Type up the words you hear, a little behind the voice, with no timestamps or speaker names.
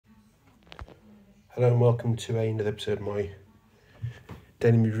Hello and welcome to another episode of my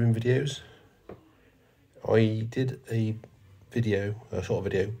daily movie room videos. I did a short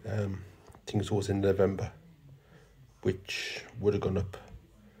video, I think it was in November, which would have gone up,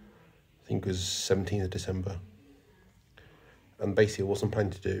 I think it was 17th of December. And basically I wasn't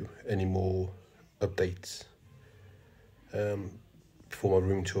planning to do any more updates before my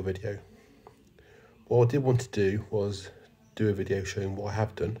room tour video. What I did want to do was do a video showing what I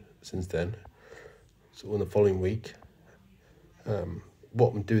have done since then. So on the following week, what I'm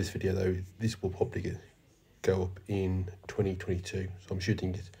going to do this video though, this will probably go up in 2022. So I'm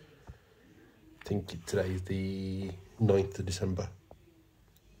shooting it, I think today is the 9th of December.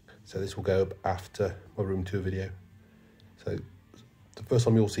 So this will go up after my room tour video. So the first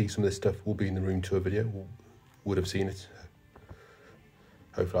time you'll see some of this stuff will be in the room tour video, would have seen it.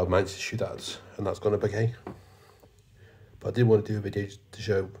 Hopefully I'll manage to shoot that and that's gone up okay. But I did want to do a video to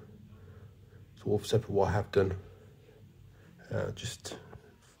show sort of separate what I have done, just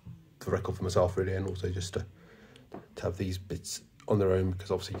for record for myself really, and also just to have these bits on their own, because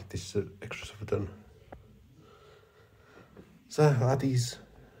obviously this is extra stuff I've done. So I had these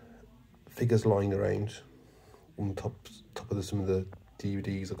figures lying around on top of some of the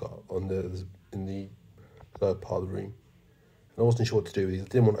DVDs I got in the lower part of the room. And I wasn't sure what to do with these. I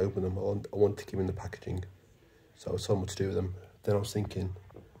didn't want to open them. I wanted to keep them in the packaging, so I was told what to do with them. Then I was thinking,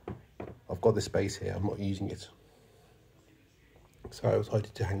 I've got this space here, I'm not using it. So I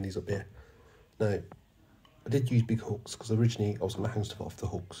decided to hang these up here. Now, I did use big hooks, because originally I was going to hang stuff off the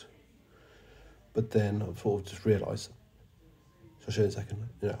hooks. But then I sort of just realised, so I'll show you in a second,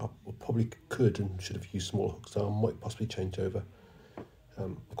 I probably could and should have used smaller hooks, so I might possibly change over.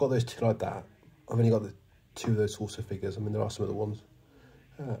 I've got those two like that. I've only got the two of those sorts of figures. I mean, there are some other ones.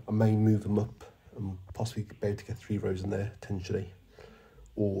 I may move them up and possibly be able to get 3 rows in there, potentially.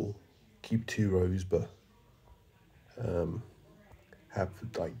 Or keep 2 rows, but have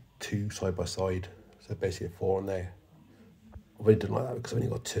like 2 side by side, so basically 4 on there. I've only done like that because I've only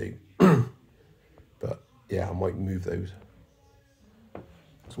got 2. But yeah, I might move those.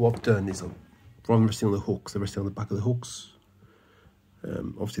 So what I've done is, rather than resting on the hooks, they're resting on the back of the hooks.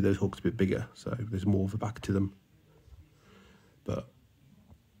 Obviously those hooks are a bit bigger, so there's more of a back to them. But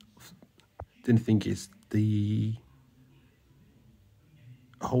the only thing is, the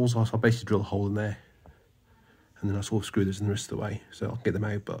holes are, so I basically drill a hole in there, and then I sort of screw those in the rest of the way, so I'll get them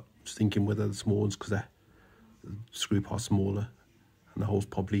out. But I'm just thinking whether the small ones, because the screw part's smaller, and the holes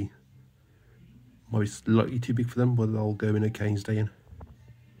probably might be slightly too big for them, whether they'll go in okay and stay in.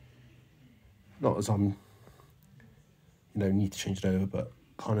 Not as I'm, need to change it over, but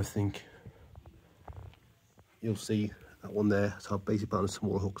kind of think you'll see that one there. So I've basically put on a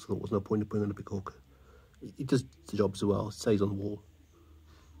smaller hook, so there was no point in putting on a big hook. It does the job as well, it stays on the wall.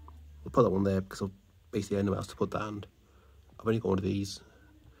 I'll put that one there because I've basically had nowhere else to put that, and I've only got one of these.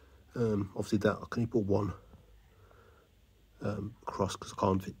 Obviously that I can only put one across, because I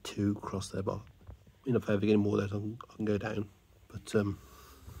can't fit 2 across there, but if I ever get any more there, I can go down. But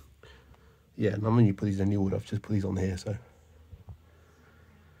yeah, and I'm going to put these in any order. I've just put these on here, so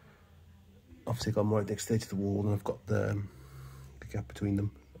obviously I've got them right next to the wall, and I've got the gap between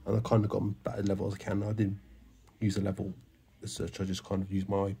them, and I kind of got them about as level as I can. I didn't use a level as such, I just kind of used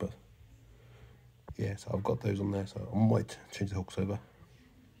my eye, but yeah, so I've got those on there, so I might change the hooks over,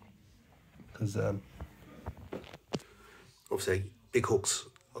 because obviously big hooks,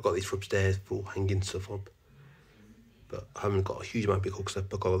 I've got these for upstairs for hanging stuff on, but I haven't got a huge amount of big hooks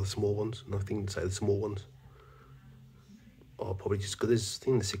left. I've got all the small ones, and I think the small ones are probably just, because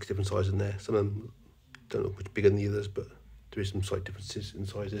there's 6 different sizes in there. Some of them don't look much bigger than the others, but there is some slight differences in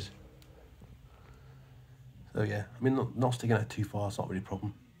sizes. So yeah, I mean, not sticking out too far, it's not really a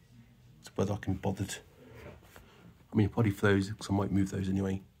problem. It's whether I can be bothered. I mean, probably for those, because I might move those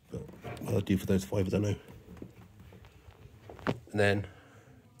anyway, but what I'll do for those 5, I don't know. And then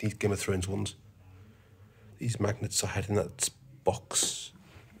these Game of Thrones ones, these magnets I had in that box,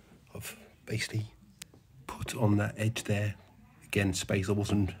 I've basically put on that edge there. Again, space I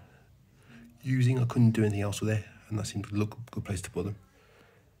wasn't using, I couldn't do anything else with it, and that seemed to look a good place to put them.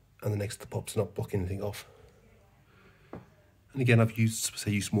 And the next to the pops, not blocking anything off. And again, I've used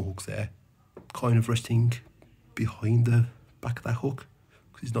small hooks there, kind of resting behind the back of that hook,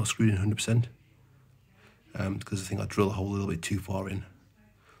 because it's not screwed in 100%. Because I think I drill a hole a little bit too far in.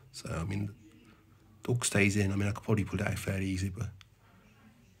 So, I mean, the hook stays in. I mean, I could probably pull it out fairly easy, but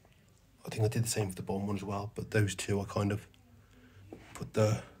I think I did the same for the bottom one as well. But those two, I kind of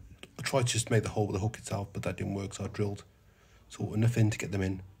I tried to just make the hole with the hook itself, but that didn't work, so I drilled sort of enough in to get them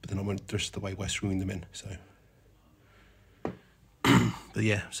in, but then I went the rest of the way by screwing them in, so. But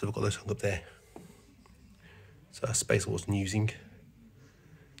yeah, so I've got those hung up there. So that space I wasn't using.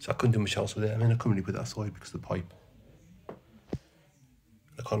 So I couldn't do much else with it. I mean, I couldn't really put that aside because of the pipe.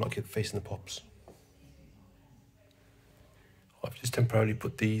 I can't like it facing the pops. I've just temporarily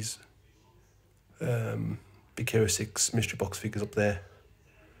put these Big Hero 6 mystery box figures up there.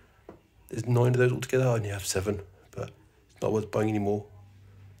 There's 9 of those altogether. I only have 7, but it's not worth buying any more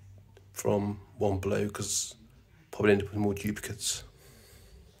from one blow because probably end up with more duplicates.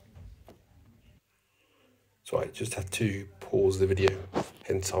 So I just had to pause the video,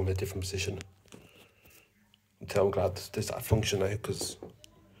 hence I'm in a different position. Until I'm glad there's that function now because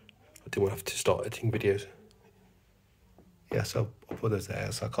I didn't want to have to start editing videos. Yeah, so I'll put those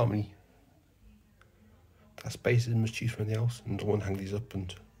there, so I can't really, that space isn't much use for anything else, and I want to hang these up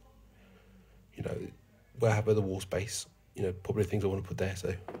and, you know, where I have other wall space, you know, probably things I want to put there, so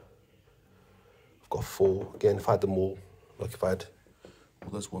I've got 4. Again, if I had them all, like if I had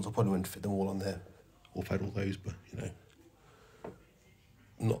all those ones, I probably wouldn't fit them all on there, or if I had all those, but, you know,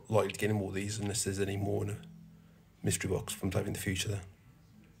 I'm not likely to get any more of these unless there's any more in a mystery box from time in the future, then,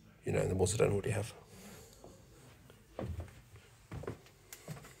 you know, and the ones I don't already have.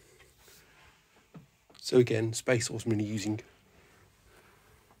 So again, space I wasn't really using,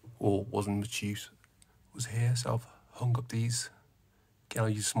 or wasn't much use, was here. So I've hung up these. Again, I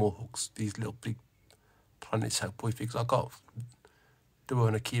use small hooks, these little big Planet Sackboy figures I got. They were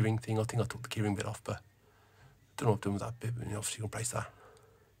on a keyring thing. I think I took the keyring bit off, but I don't know what I've done with that bit, but obviously you can replace that.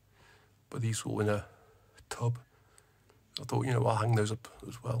 But these were in a tub. I thought, you know, I'll hang those up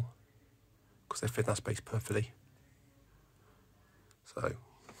as well, because they fit in that space perfectly. So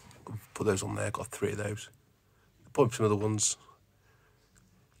put those on there, got 3 of those. I bought some other ones,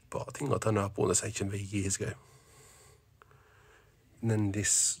 but I think, I don't know, I bought this HMV years ago. And then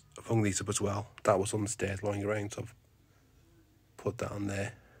this, I've hung these up as well. That was on the stairs lying around, so I've put that on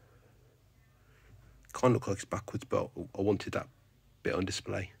there. Kind of looks like it's backwards, but I wanted that bit on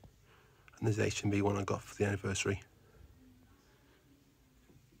display. And there's the HMV one I got for the anniversary.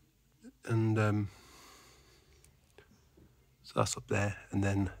 And so that's up there, and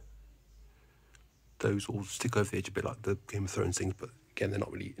then those all stick over the edge a bit like the Game of Thrones things, but again, they're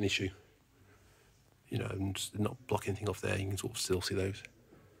not really an issue. You know, and they're not blocking anything off there, you can sort of still see those.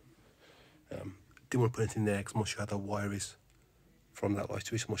 Didn't want to put anything there because I'm not sure how the wire is from that light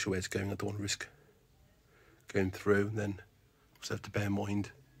switch. I'm not sure where it's going. I don't want to risk going through, and then also have to bear in mind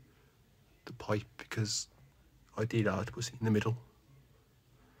the pipe, because ideally I had to put it in the middle,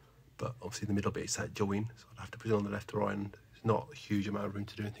 but obviously the middle bit is that join, so I'd have to put it on the left or right, and there's not a huge amount of room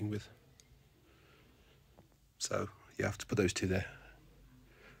to do anything with. So you have to put those 2 there.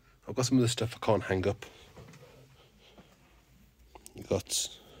 I've got some of the stuff I can't hang up. You've got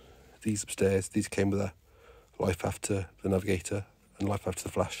these upstairs. These came with a Life After the Navigator and Life After the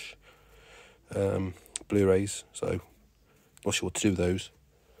Flash Blu-rays, so not sure what to do with those.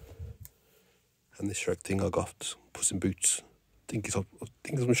 And this Shrek thing I got, Puss in Boots. I think it's on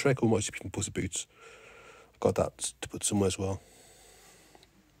Shrek, or might just be Puss in Boots. I've got that to put somewhere as well.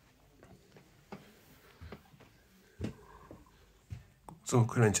 So I'm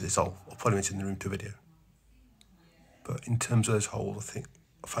going into this, I'll probably mention in the room to video. But in terms of those holes, I think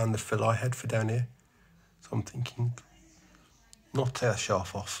I found the fill I had for down here. So I'm thinking not take that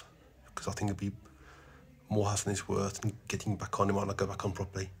shelf off, because I think it'd be more hassle than it's worth, and getting back on, it might not go back on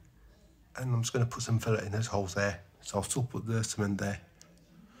properly. And I'm just going to put some filler in those holes there. So I'll still put the cement there,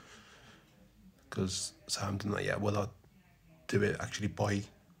 because so I haven't done that yet. Will I do it actually by the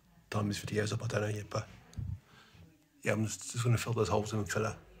time this video's up? I don't know yet, but yeah, I'm just going to fill those holes in with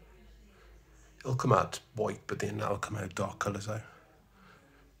filler. It'll come out white, but then that'll come out dark colour, so,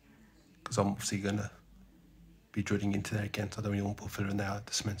 because I'm obviously going to be drilling into there again, so I don't really want to put filler in there.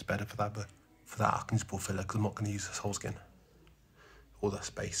 The cement's better for that, but for that I can just put filler, because I'm not going to use those holes again, all that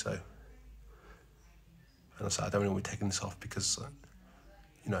space. So, and also I don't really want to be taking this off, because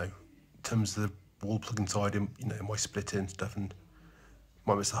you know, in terms of the wall plug inside, you know, it might split it and stuff, and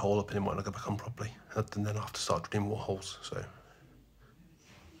might miss the hole up, and it might not go back on properly, and then I have to start drilling more holes. So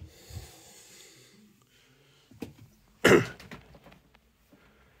I've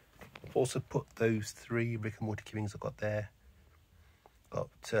also put those 3 Rick and Morty keepings I've got there.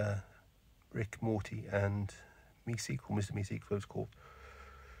 Got Rick, Morty and Meeseek, or Mr. Meeseek, whatever it's called.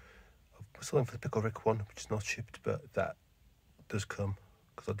 I'm still in for the Pickle Rick one, which is not shipped, but that does come,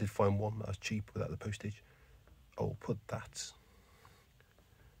 because I did find one that was cheap without the postage. I'll put that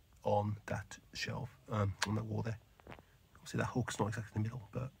on that shelf, on that wall there. Obviously that hook's not exactly in the middle,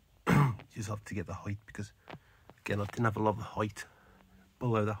 but you just have to get the height, because again, I didn't have a lot of height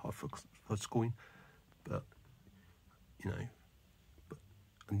below that height for scoring, but you know, but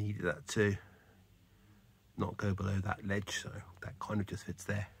I needed that to not go below that ledge, so that kind of just fits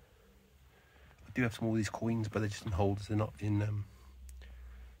there. I do have some of these coins, but they're just in holders. They're not in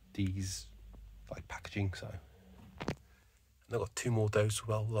these like packaging. So, and I've got 2 more of those as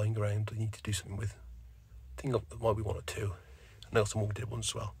well lying around. I need to do something with. I think it might be 1 or 2. And I got some more dead ones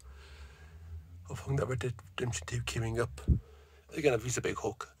as well. I found that Red Dead Redemption 2 queuing up. Again, I've used a big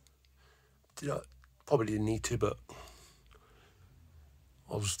hook. Probably didn't need to, but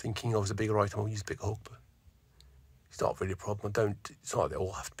I was thinking I was a bigger item, I'll use a big hook, but it's not really a problem. It's not like they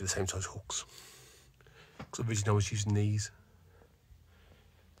all have to be the same size hooks. Because originally I was using these.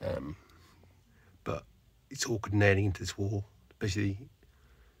 But it's awkward nailing into this wall, especially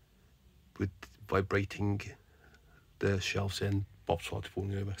with vibrating the shelves and Bob started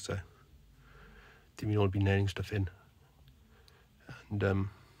falling over, so didn't really want to be nailing stuff in. And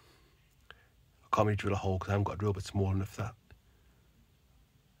I can't really drill a hole because I haven't got a drill bit small enough that,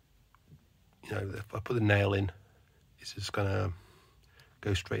 you know, if I put the nail in, it's just gonna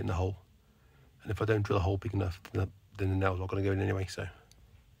go straight in the hole. And if I don't drill a hole big enough, then the nail's not gonna go in anyway. So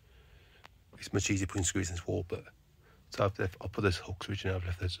it's much easier putting screws in this wall. But so I'll put those hooks originally. I've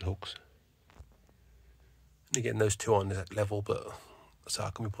left those hooks. And again, those 2 on that level, but so how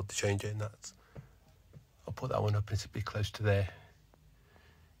can we put the change in? I'll put that one up. It's a bit close to there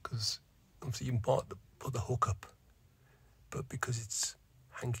because obviously you can put the hook up, but because it's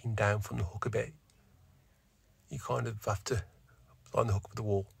hanging down from the hook a bit, you kind of have to line the hook with the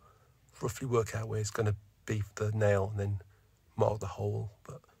wall, roughly work out where it's going to be for the nail, and then mark the hole.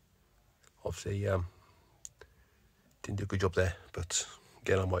 But obviously didn't do a good job there, but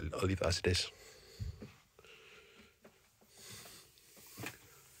again I'll leave it as it is.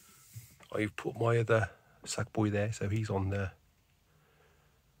 I've put my other sack boy there, so he's on the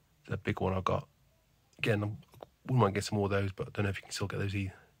big one I've got. Again, I wouldn't mind getting some more of those, but I don't know if you can still get those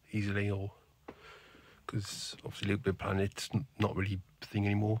easily, or because obviously Little Big Planet's not really a thing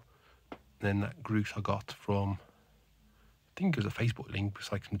anymore. And then that Groot I got from, I think it was a Facebook link,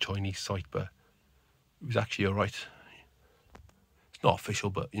 it's like some Chinese site, but it was actually alright. It's not official,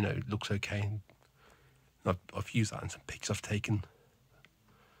 but you know, it looks okay. And I've used that in some pictures I've taken.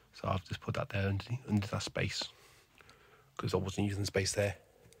 So I've just put that there under that space because I wasn't using the space there.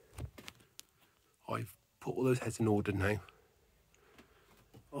 I've put all those heads in order now.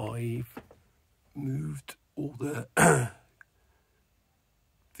 I've moved all the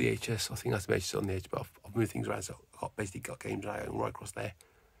VHS. I think that's the VHS on the edge, but I've moved things around. So I've basically got games right across there.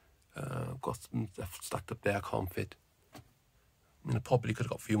 I've got some stuff stacked up there I can't fit. I mean, I probably could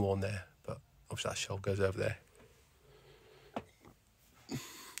have got a few more on there, but obviously that shelf goes over there.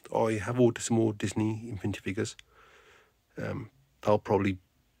 I have ordered some more Disney Infinity figures. I'll probably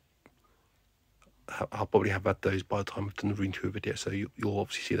have had those by the time I've done the room tour video, so you'll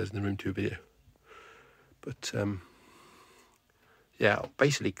obviously see those in the room tour video. But yeah, I'll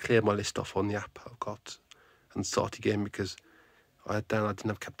basically clear my list off on the app I've got and start again because I didn't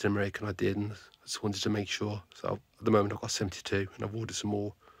have Captain America and I did, and I just wanted to make sure. So at the moment I've got 72 and I've ordered some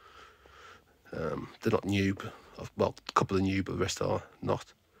more. They're not new, but well, a couple are new, but the rest are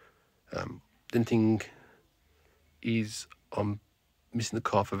not. The only thing is I'm missing the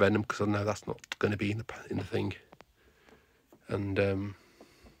car for Venom because I know that's not going to be in the thing, and I'm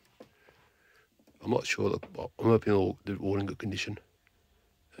not sure that I'm hoping they're all in good condition.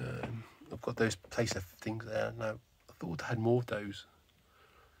 I've got those playset things there now. I thought I had more of those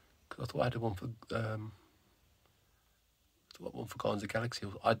because I thought I had one for Guardians of the Galaxy.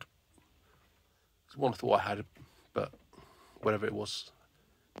 There's one I thought I had, but whatever it was,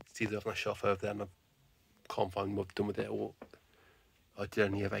 it's either on that shelf over there and I can't find what I've done with it, or I did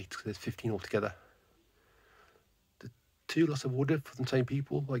only have 8 because there's 15 altogether. The 2 lots I've ordered for the same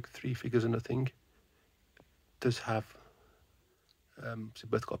people, like 3 figures and a thing, does have so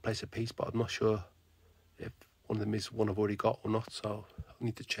both got a place of peace, but I'm not sure if one of them is one I've already got or not, so I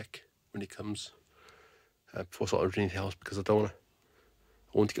need to check when it comes before I start ordering anything else, because I want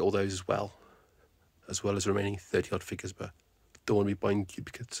to get all those as well as the remaining 30 odd figures, but I don't want to be buying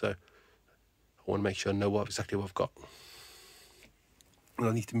duplicates, so I want to make sure I know exactly what I've got. And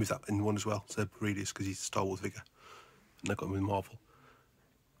I need to move that in one as well, so Aurelius, because he's a Star Wars figure, and I got him with Marvel.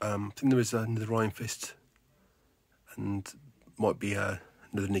 I think there is another Iron Fist, and might be another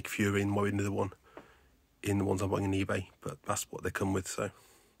Nick Fury, and might be another one in the ones I'm buying on eBay, but that's what they come with, so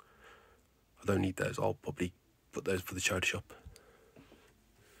I don't need those. I'll probably put those for the charity shop.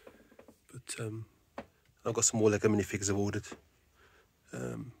 But I've got some more Lego minifigures I've ordered.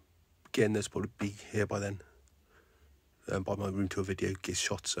 Again, those will probably be here by then. By my room tour video gets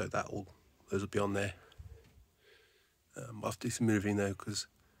shot, so those will be on there. I'll have to do some moving though, because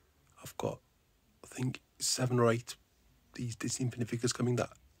I've got, I think 7 or 8 these Disney Infinite figures coming that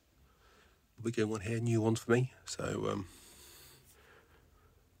will be going on here, new ones for me. So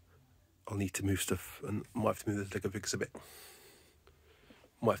I'll need to move stuff, and might have to move the Lego figures a bit.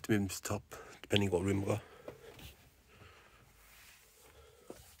 Might have to move them to the top, depending what room I've got.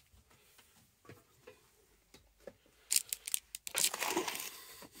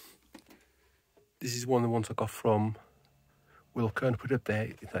 This is one of the ones I got from Wilko and put it up there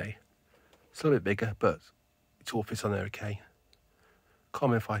today. It's a little bit bigger, but it all fits on there okay. Can't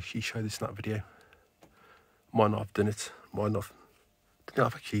remember if I actually showed this in that video. Might not have done it. Might not. I think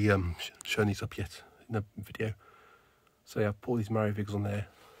I've actually shown these up yet in the video. So yeah, I've put all these Mario figures on there.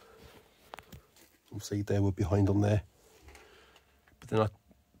 Obviously they were behind on there. But then I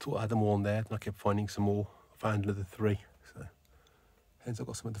thought I had them all on there, and I kept finding some more. I found another 3. So hence I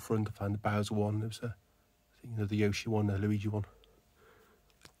got some at the front. I found the Bowser one. There was the Yoshi one, the Luigi one.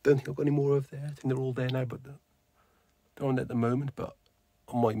 I don't think I've got any more over there. I think they're all there now, but they're on at the moment. But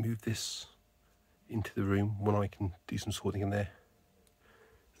I might move this into the room when I can do some sorting in there.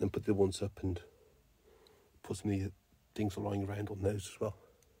 And then put the ones up and put some of the things lying around on those as well.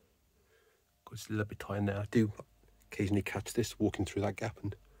 It's a little bit tight now. I do occasionally catch this walking through that gap,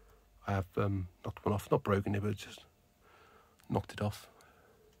 and I have knocked one off. Not broken it, but just knocked it off.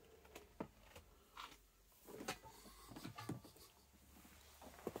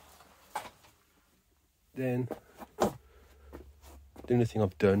 Then the only thing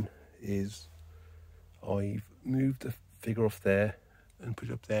I've done is I've moved the figure off there and put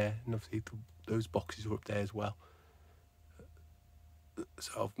it up there, and obviously those boxes are up there as well.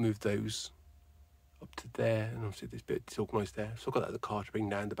 So I've moved those up to there, and obviously this bit disorganised there. So I've got that the car to bring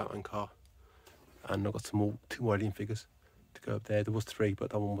down, the Batman car, and I've got two more alien figures to go up there. There was 3, but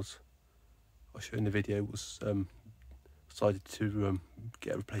that one was, I showed in the video, was decided to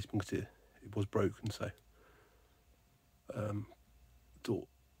get a replacement because it was broken. So thought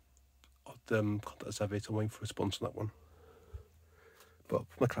I'd contact Zavit. I'm waiting for a response on that one. But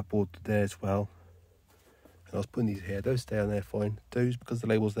my clapboard there as well. And I was putting these here. Those stay on there fine. Those, because the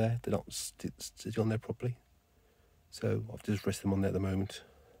label's there, they're not sitting on there properly. So I've just rested them on there at the moment.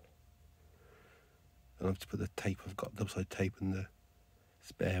 And I've just put the tape. I've got double-sided tape and the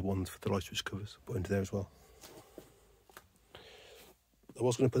spare ones for the light switch covers put into there as well. I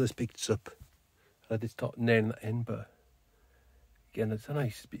was going to put those pictures up. I did start nailing that in, but again, I don't know,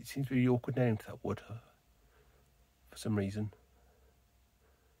 it seems really awkward nailing to that wood for some reason.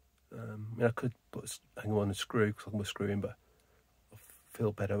 I mean, I could hang on a screw because I can put a screw in, but I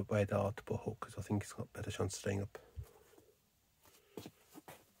feel better where they are to put a hook because I think it's got a better chance of staying up.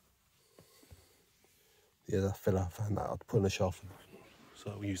 Yeah, that filler, I found that. I'd put on a shelf,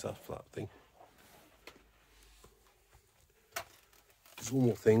 so I'll use that for that thing. There's one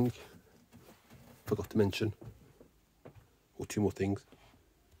more thing I forgot to mention, or 2 more things.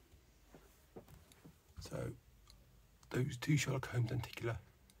 So those 2 Sherlock Holmes Antiquula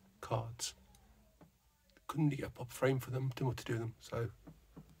cards, couldn't get a pop frame for them, didn't know what to do with them, so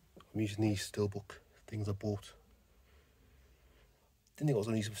I'm using these Steelbook things I bought. Didn't think I was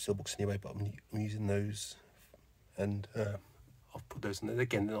going to use them for Steelbooks anyway, but I'm using those, and I'll put those in there.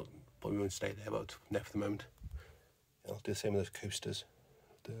 Again, they're not, probably won't stay there, but there for the moment. And I'll do the same with those coasters.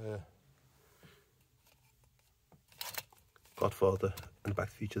 The Godfather and the Back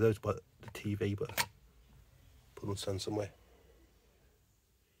to the Future, those by the TV, but put them on stand somewhere.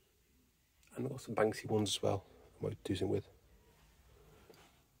 And I've got some Banksy ones as well I might do something with.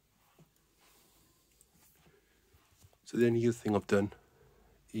 So the only other thing I've done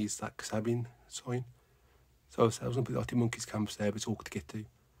is that Kasabian sign. So I was going to put the Arctic Monkeys campus there, but it's awkward to get to.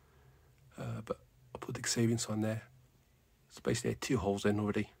 But I put the Kasabian sign there. So basically I had 2 holes in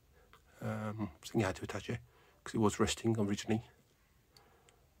already. I think I had to attach it because it was rusting originally.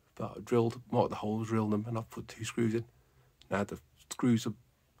 But I marked the holes, drilled them, and I've put 2 screws in. Now the screws are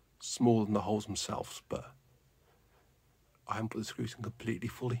smaller than the holes themselves, but I haven't put the screws in completely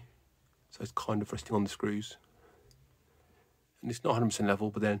fully, so it's kind of resting on the screws, and it's not 100%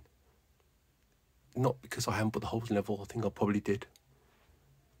 level. But then, not because I haven't put the holes in level, I think I probably did,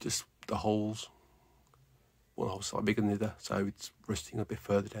 just the holes, one hole's slightly bigger than the other, so it's resting a bit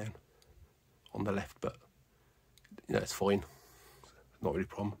further down on the left, but you know, it's fine, not really a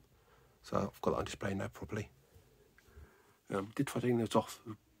problem. So I've got that on display now properly. Did try taking those off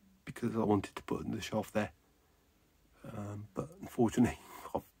because I wanted to put in the shelf there, but unfortunately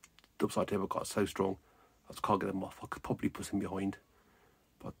the double-sided table got so strong I just can't get them off. I could probably put them behind,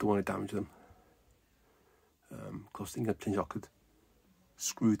 but I don't want to damage them, because I was thinking potentially I could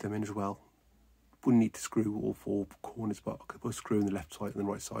screw them in as well. Wouldn't need to screw all 4 corners, but I could put a screw in the left side and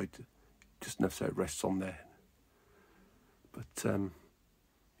the right side just enough so it rests on there. But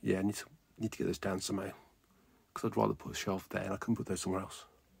yeah, I need to get those down somehow, because I'd rather put a shelf there and I couldn't put those somewhere else.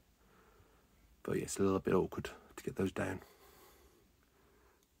 But yeah, it's a little bit awkward to get those down.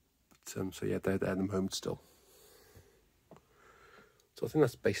 But so yeah, they're there at the moment still. So I think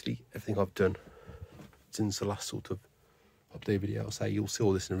that's basically everything I've done since the last sort of update video. I'll say you'll see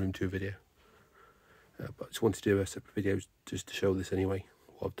all this in a room tour video. But I just wanted to do a separate video just to show this anyway,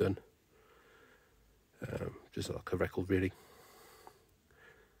 what I've done. Just like a record really.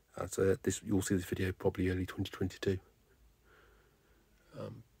 So you'll see this video probably early 2022.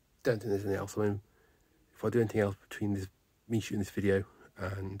 Don't think there's anything else. I mean, if I do anything else between me shooting this video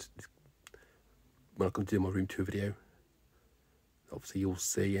and when I come to do my room tour video, obviously you'll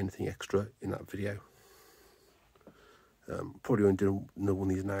see anything extra in that video. Probably won't do another one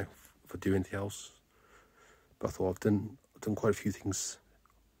of these now if I do anything else. But I thought I've done quite a few things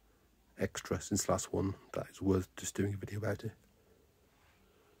extra since the last one that is worth just doing a video about it.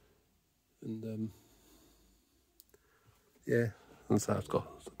 And yeah, and so I've got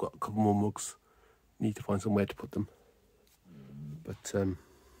a couple more mugs. Need to find somewhere to put them. But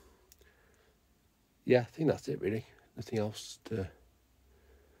yeah, I think that's it really. Nothing else to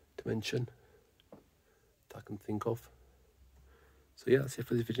mention that I can think of. So yeah, that's it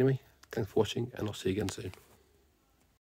for this video, mate. Thanks for watching, and I'll see you again soon.